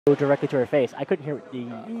directly to her face. I couldn't hear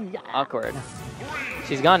the... Awkward.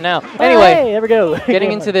 She's gone now. Oh, Anyway, hey, there we go.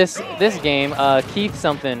 getting into this game, Keith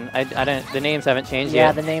something. I don't. The names haven't changed yet.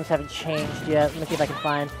 Yeah, the names haven't changed yet. Let me see if I can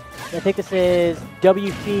find. I think this is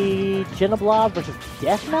WP Genoblob versus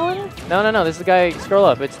Death Melon? No. This is the guy. Scroll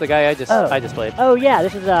up. It's the guy I just played. Oh yeah,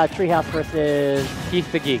 this is Treehouse versus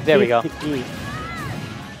Keith the Geek. There we go. Keith the Geek.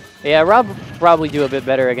 Yeah, Rob will probably do a bit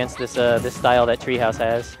better against this this style that Treehouse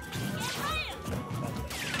has.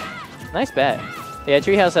 Nice bat. Yeah,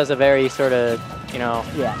 Treehouse has a very sort of, you know.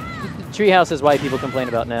 Yeah. Treehouse is why people complain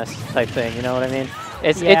about Ness type thing. You know what I mean?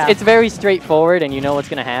 It's very straightforward, and you know what's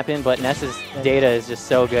going to happen. But Ness's data is just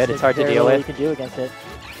so good; it's hard to deal with. You can do against it.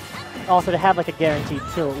 Also, to have like a guaranteed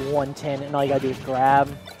kill at 110, and all you gotta do is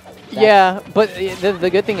grab. Yeah, but the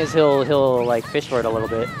good thing is he'll like fish for it a little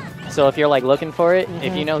bit. So if you're like looking for it,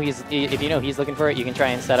 if you know he's looking for it, you can try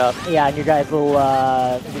and set up. Yeah, and your guys'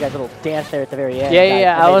 little dance there at the very end.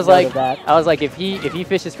 Yeah. I was like, if he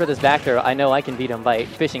fishes for this back throw, I know I can beat him by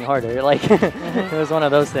fishing harder. Like it was one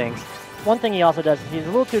of those things. One thing he also does is he's a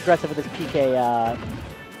little too aggressive with his PK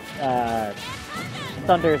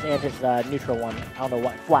Thunders and his neutral one. I don't know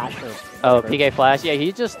what, Flash or whatever. PK Flash. Yeah,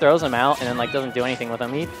 he just throws them out and then like doesn't do anything with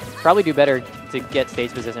them. He'd probably do better to get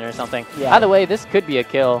stage position or something. Yeah. Either way, this could be a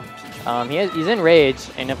kill. He's in rage,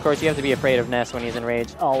 and of course you have to be afraid of Ness when he's in rage.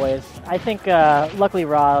 Always. I think luckily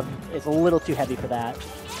R.O.B is a little too heavy for that.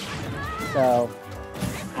 So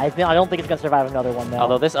I don't think it's gonna survive another one though.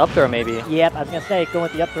 Although this up throw maybe. Yep, I was gonna say going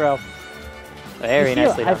with the up throw. Very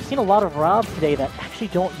nicely done. I've seen a lot of R.O.Bs today that actually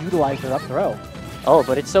don't utilize their up throw. Oh,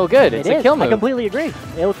 but it's so good. It's a kill move. I completely agree.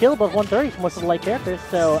 It'll kill above 130 for most of the light characters.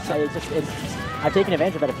 So I've taken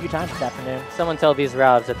advantage of it a few times this afternoon. Someone tell these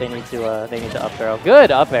R.O.Bs that they need to up throw.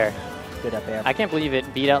 Good up air. Good up air. I can't believe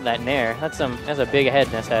it beat out that nair. That's a big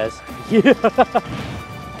head Ness has. Yeah.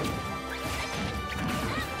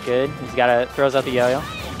 Good. He's throws out the yo-yo.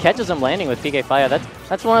 Catches him landing with PK Fire.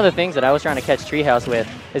 That's one of the things that I was trying to catch Treehouse with.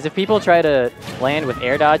 Is if people try to land with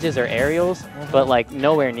air dodges or aerials, but like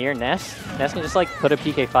nowhere near Ness can just like put a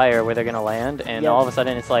PK Fire where they're gonna land, and all of a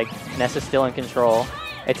sudden it's like Ness is still in control.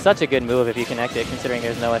 It's such a good move if you connect it, considering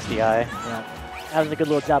there's no SDI. Yeah. That was a good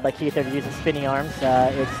little job by Keith there to use his spinning arms.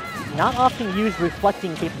 It's not often used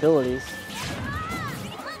reflecting capabilities.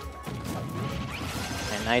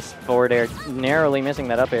 And nice forward air, narrowly missing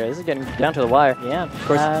that up air. This is getting down to the wire. Yeah, of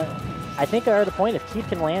course. I think at the point, if Keith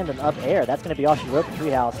can land an up air, that's going to be all she wrote for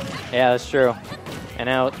Treehouse. Yeah, that's true. And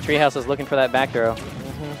now Treehouse is looking for that back throw.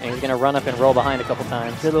 And he's going to run up and roll behind a couple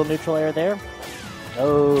times. Good little neutral air there.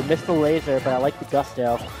 Oh, missed the laser, but I like the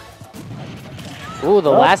gusto. Ooh,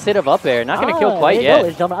 the last hit of up air. Not going to kill quite yet. Ladies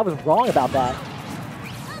and gentlemen, I was wrong about that.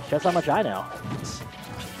 Shows how much I know.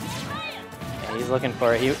 Yeah, he's looking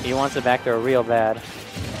for it. He wants it back throw real bad.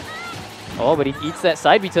 Oh, but he eats that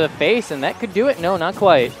side B to the face, and that could do it. No, not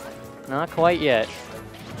quite. Not quite yet.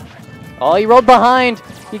 Oh, he rolled behind.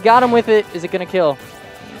 He got him with it. Is it going to kill?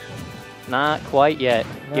 Not quite yet,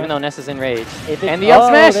 even though Ness is in rage. And the up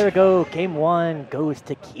smash! There we go. Game one goes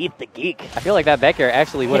to Keith the Geek. I feel like that back air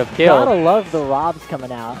actually would have killed. Gotta love the R.O.Bs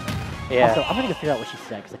coming out. Yeah. Also, I'm going to go figure out what she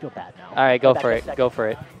said because I feel bad now. All right, go for it. Go for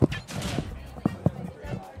it.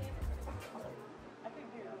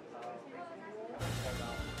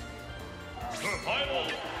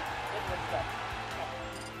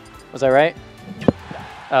 Was that right?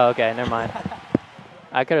 Oh, okay. Never mind.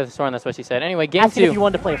 I could have sworn that's what she said. Anyway, game Asking two. if you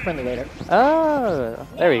wanted to play a friendly later. Oh,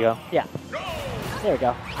 there we go. Yeah. There we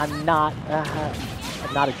go. I'm not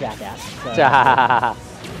a jackass. So.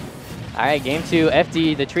 All right, game two,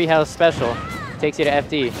 FD, the Treehouse special. Takes you to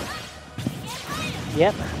FD.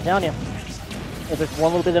 Yep, I'm telling you. If there's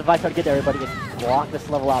one little bit of advice I'd get to everybody, is block this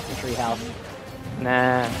level out for Treehouse.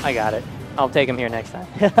 Nah, I got it. I'll take him here next time.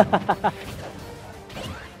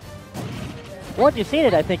 Once you've seen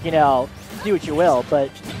it, I think, do what you will, but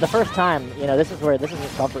the first time, this is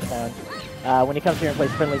his comfort zone. When he comes here and plays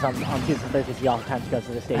friendlies on Tuesdays and Thursdays, he oftentimes goes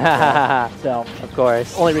to the stage. So, of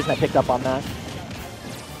course. Only reason I picked up on that.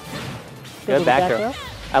 Good back throw.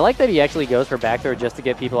 I like that he actually goes for back throw just to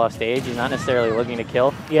get people off stage. He's not necessarily looking to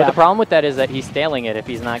kill. Yeah. But the problem with that is that he's stailing it if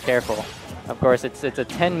he's not careful. Of course, it's a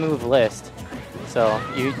 10-move list, so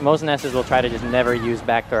most Nesses will try to just never use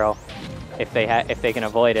back throw if they can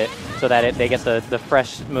avoid it, so that they get the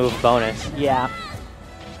fresh move bonus. Yeah.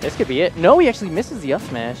 This could be it. No, he actually misses the up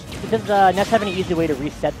smash. Does Ness have any easy way to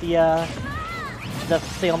reset the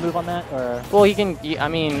sail move on that? Or well, he can. I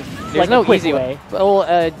mean, there's like no easy way.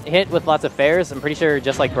 Well, hit with lots of fairs. I'm pretty sure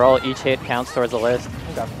just like Brawl, each hit counts towards the list.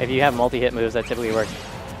 Okay. If you have multi-hit moves, that typically works.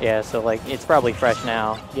 Yeah, so like it's probably fresh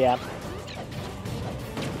now. Yeah.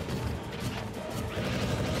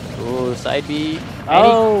 Ooh, side B.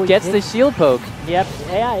 Oh, and he gets the shield poke. Yep.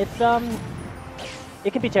 Yeah, it's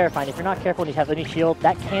it can be terrifying if you're not careful and you have any shield.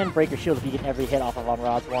 That can break your shield if you get every hit off of on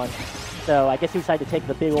R.O.B's one. So I guess he decided to take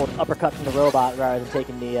the big old uppercut from the robot rather than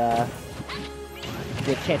taking the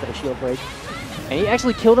chance of a shield break. And he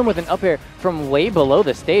actually killed him with an up air from way below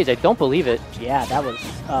the stage. I don't believe it. Yeah, that was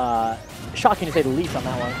shocking to say the least on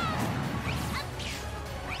that one.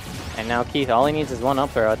 And now Keith, all he needs is one up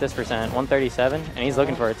throw at this percent, 137, and he's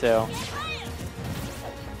looking for it too.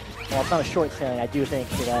 Well, it's not a short ceiling. I do think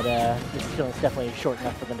that this ceiling is definitely short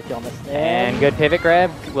enough for them to kill this. And good pivot grab.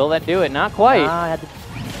 Will that do it? Not quite.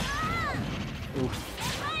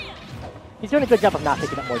 He's doing a good job of not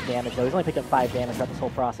picking up more damage, though. He's only picked up 5 damage throughout this whole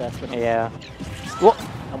process. Yeah. Well,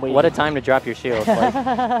 what a time to drop your shield.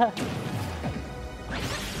 Like.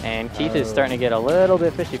 And Keith is starting to get a little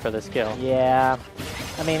bit fishy for this kill. Yeah.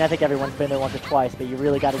 I mean, I think everyone's been there once or twice, but you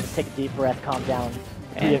really got to just take a deep breath, calm down,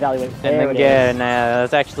 reevaluate. And again,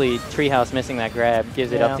 that's actually Treehouse missing that grab,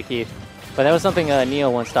 gives it up to Keith. But that was something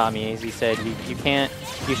Neil once taught me, is he said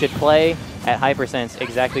you should play at high percents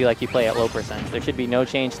exactly like you play at low percents. There should be no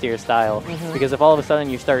change to your style, because if all of a sudden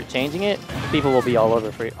you start changing it, people will be all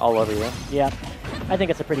over you. Yeah. I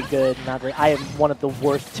think it's a pretty good, I am one of the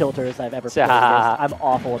worst tilters I've ever played against. I'm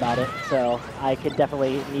awful about it, so I could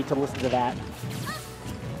definitely need to listen to that.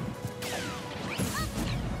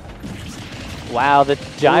 Wow, the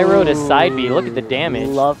gyro to side B. Look at the damage.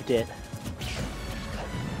 Loved it.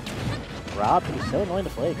 R.O.B, he's so annoying to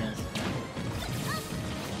play against.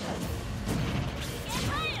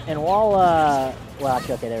 And while, well,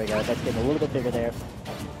 actually, okay, there we go. That's getting a little bit bigger there.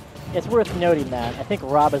 It's worth noting that I think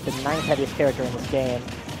R.O.B is the 9th heaviest character in this game,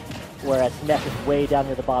 whereas Ness is way down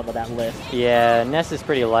near the bottom of that list. Yeah, Ness is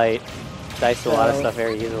pretty light. Dice to a lot of stuff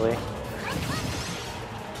very easily.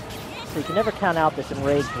 So you can never count out this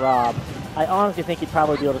enraged R.O.B. I honestly think he'd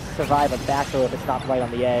probably be able to survive a back throw if it's not right on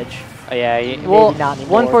the edge. Yeah, well, not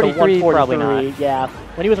anymore. 143, probably not. Yeah,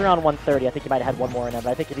 when he was around 130, I think he might have had one more in him, but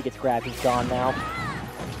I think if he gets grabbed, he's gone now.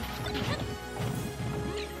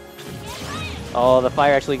 Oh, the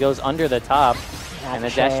fire actually goes under the top. And the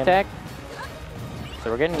dash attack. So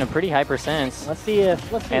we're getting a pretty high percents. Let's see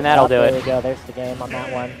if... and that'll do it. There we go. There's the game on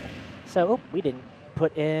that one. So, we didn't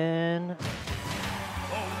put in...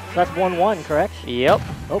 So that's 1-1, correct? Yep.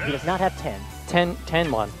 Oh, he does not have 10.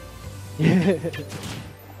 10-1.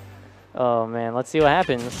 Oh, man. Let's see what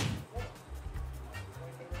happens.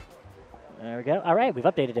 There we go. All right, we've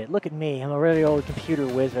updated it. Look at me. I'm a really old computer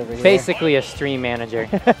whiz over here. Basically a stream manager.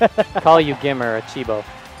 Call you Gimmer or Chibo.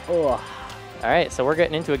 Oh. All right, so we're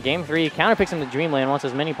getting into a Game 3. Counter picks him to Dreamland, wants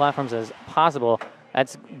as many platforms as possible.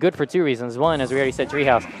 That's good for 2 reasons. One, as we already said,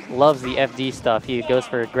 Treehouse loves the FD stuff. He goes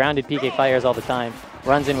for grounded PK fires all the time,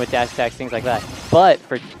 runs in with dash attacks, things like that. But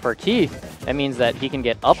for Keith, that means that he can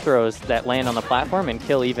get up throws that land on the platform and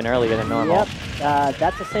kill even earlier than normal. Yep,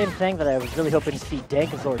 that's the same thing that I was really hoping to see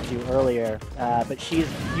Dankazor do earlier, but she's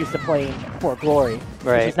used to playing for glory.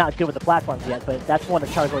 Right. She's not good with the platforms yet, but that's one of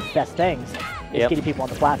Charizard's best things, is getting people on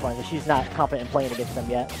the platforms, and she's not confident in playing against them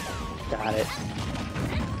yet. Got it.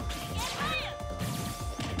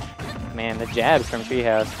 Man, the jabs from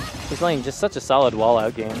Treehouse. He's playing just such a solid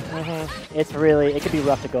wall-out game. It's really, it could be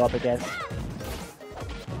rough to go up against.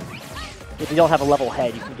 If you don't have a level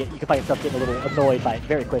head, you can find yourself getting a little annoyed by it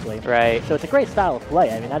very quickly. Right. So it's a great style of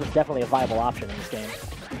play. I mean, that is definitely a viable option in this game.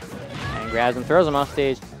 And grabs him, throws him off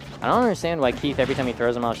stage. I don't understand why Keith, every time he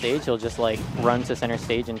throws him off stage, he'll just like run to center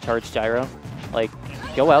stage and charge gyro. Like,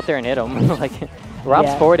 go out there and hit him. Like,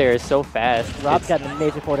 R.O.B's forward air is so fast. R.O.B's got an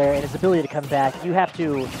amazing forward air, and his ability to come back, you have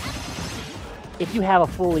to... If you have a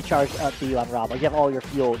fully charged up B on R.O.B, like you have all your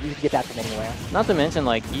fuel, you can get back from anywhere. Not to mention,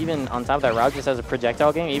 like, even on top of that, R.O.B just has a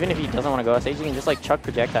projectile game. Even if he doesn't want to go off stage, you can just, like, chuck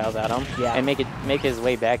projectiles at him and make his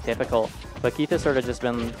way back difficult. But Keith has sort of just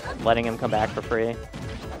been letting him come back for free.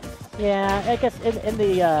 Yeah, I guess in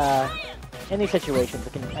these situations,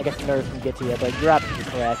 I guess nerves can get to you, but you're absolutely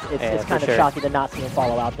correct. It's kind of shocking to not see him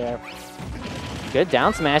follow out there. Good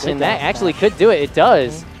down smash, and that actually could do it. It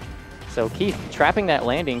does. So Keith trapping that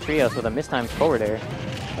landing Treehouse with a mistimed forward air.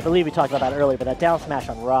 I believe we talked about that earlier, but that down smash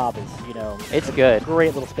on R.O.B is, you know, it's good.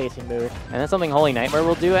 Great little spacing move. And that's something Holy Nightmare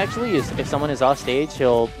will do actually, is if someone is off stage,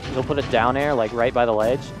 he'll put a down air like right by the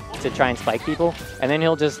ledge to try and spike people, and then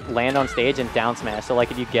he'll just land on stage and down smash. So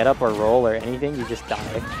like if you get up or roll or anything, you just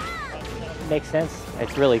die. Makes sense.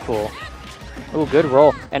 It's really cool. Oh, good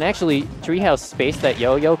roll. And actually, Treehouse spaced that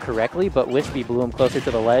yo-yo correctly, but Wispy blew him closer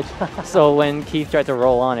to the ledge. So when Keith tried to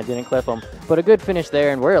roll on, it didn't clip him. But a good finish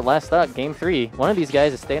there, and we're at last up, Game 3. One of these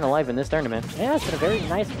guys is staying alive in this tournament. Yeah, it's been a very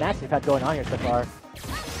nice match we've had going on here so far.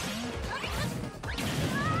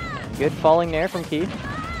 Good falling there from Keith.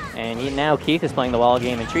 And now Keith is playing the wall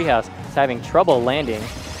game in Treehouse. He's having trouble landing.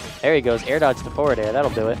 There he goes. Air dodge to forward air.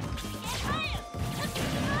 That'll do it.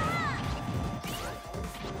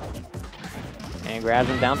 And grabs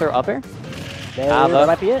him down throw up air. That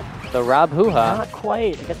might be it. The R.O.B hoo-ha. Not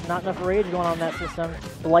quite. I guess not enough rage going on in that system.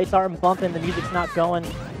 The lights aren't bumping. The music's not going.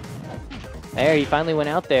 There, he finally went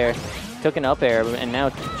out there. Took an up air, and now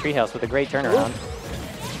Treehouse with a great turnaround. Ooh.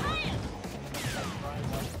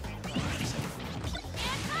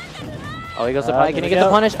 Oh, he goes to punish. Can he get the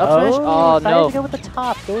punish? Up smash? Oh, no. To go with the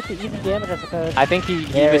top. Go with the easy damage, I suppose. I think he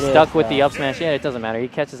was stuck with the up smash. Yeah, it doesn't matter. He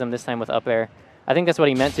catches him this time with up air. I think that's what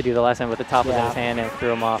he meant to do the last time with the top of his hand and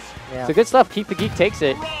threw him off. Yeah. So good stuff. Keep the Geek takes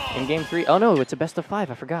it in game 3. Oh, no, it's a best of 5.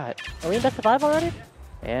 I forgot. Are we in best of 5 already?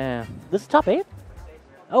 Yeah. This is top 8?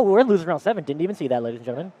 Oh, we're losing round 7. Didn't even see that, ladies and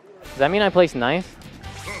gentlemen. Does that mean I placed 9th?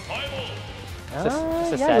 Yeah,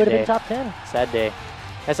 it would have been top 10. Sad day.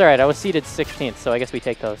 That's all right. I was seeded 16th, so I guess we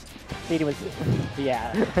take those. Seeding was,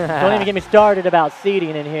 yeah. Don't even get me started about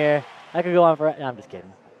seeding in here. I could go on for. No, I'm just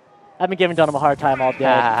kidding. I've been giving Dunham a hard time all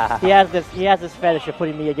day. He has this fetish of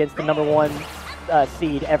putting me against the #1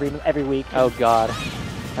 seed every week. Oh God,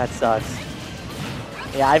 that sucks.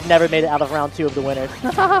 Yeah, I've never made it out of round 2 of the winners.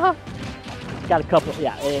 Got a couple.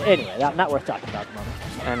 Yeah. Anyway, not worth talking about at the moment.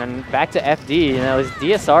 And then back to FD. You know, is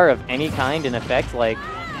DSR of any kind in effect? Like,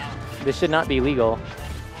 this should not be legal.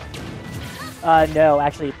 No,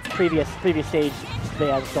 actually, previous stage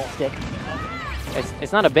bans don't stick.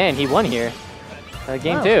 It's not a ban. He won here.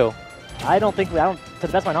 Game 2. I don't think, to the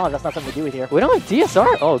best of my knowledge, that's not something to do with here. We don't have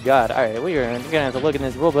DSR? Oh, God. All right, we're going to have to look in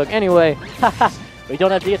this rulebook. Anyway. We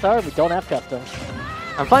don't have DSR, we don't have customs.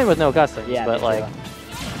 I'm fine with no customs, yeah, but, like...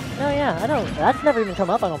 No, yeah, I don't... That's never even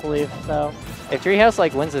come up, I don't believe, so... If Treehouse,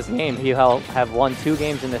 like, wins this game, he'll have won 2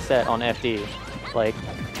 games in this set on FD. Like,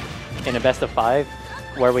 in a best of 5,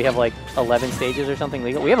 where we have, like, 11 stages or something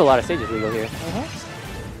legal. We have a lot of stages legal here.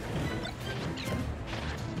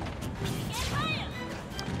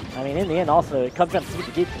 I mean, in the end, also, it comes down to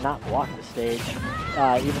the Geek cannot block the stage,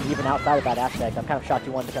 even outside of that aspect. I'm kind of shocked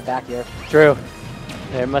he wanted to come back here. True.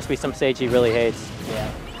 There must be some stage he really hates.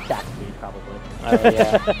 Yeah, back speed, probably. Oh,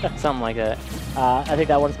 yeah. Something like that. I think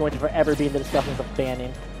that one's going to forever be in the discussions of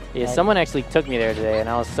banning. Yeah, someone actually took me there today, and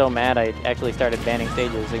I was so mad I actually started banning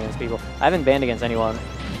stages against people. I haven't banned against anyone,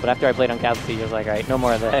 but after I played on Castle Siege, I was like, all right, no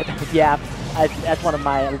more of that. Yeah, that's one of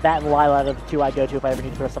my, that and Lila are the 2 I go to if I ever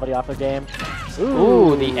need to throw somebody off their game.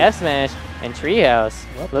 Ooh, the F smash and Treehouse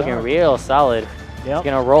looking real solid. He's going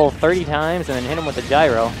to roll 30 times and then hit him with the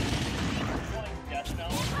gyro.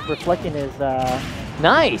 Reflecting his...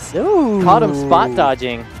 Nice! Ooh. Caught him spot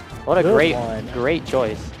dodging. What a great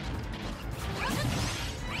choice.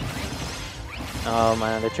 Oh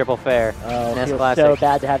man, the triple fair. Oh, Ness feels classic. so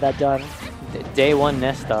bad to have that done. Day 1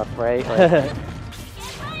 Ness stuff, right? Like,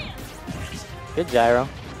 good gyro.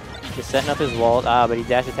 Just setting up his wall. Ah, but he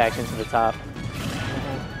dash attacks into the top.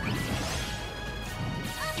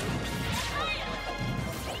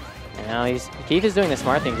 And now Keith is doing the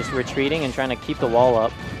smart thing, just retreating and trying to keep the wall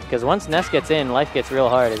up. Because once Ness gets in, life gets real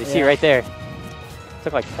hard. As you see right there.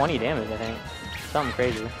 Took like 20 damage, I think. Something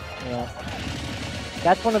crazy. Yeah.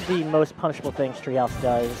 That's one of the most punishable things Treehouse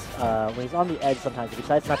does. When he's on the edge sometimes, if he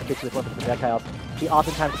decides not to hit you with one of the projectiles, he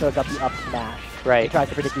oftentimes throws up the up smash. Right. He tries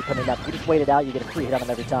to predict you coming up. If you just wait it out, you get a free hit on him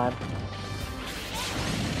every time.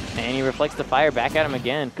 And he reflects the fire back at him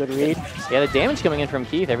again. Good read. Yeah, the damage coming in from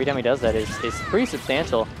Keith every time he does that is pretty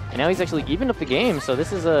substantial. And now he's actually evened up the game, so this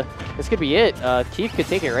could be it. Keith could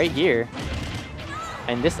take it right here.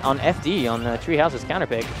 And this on FD, on the Treehouse's counter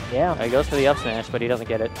pick. Yeah. He goes for the up smash, but he doesn't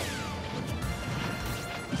get it.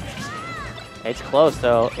 It's close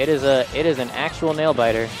though. It is an actual nail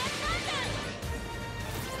biter.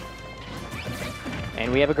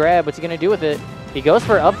 And we have a grab. What's he gonna do with it? He goes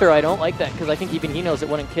for up throw. I don't like that because I think even he knows it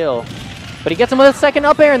wouldn't kill. But he gets him with a second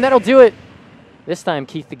up air and that'll do it. This time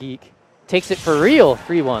Keith the Geek takes it for real.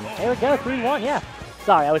 3-1. There we go. 3-1. Yeah.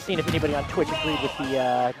 Sorry, I was seeing if anybody on Twitch agreed with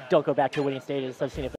the don't go back to winning stages. I was seeing if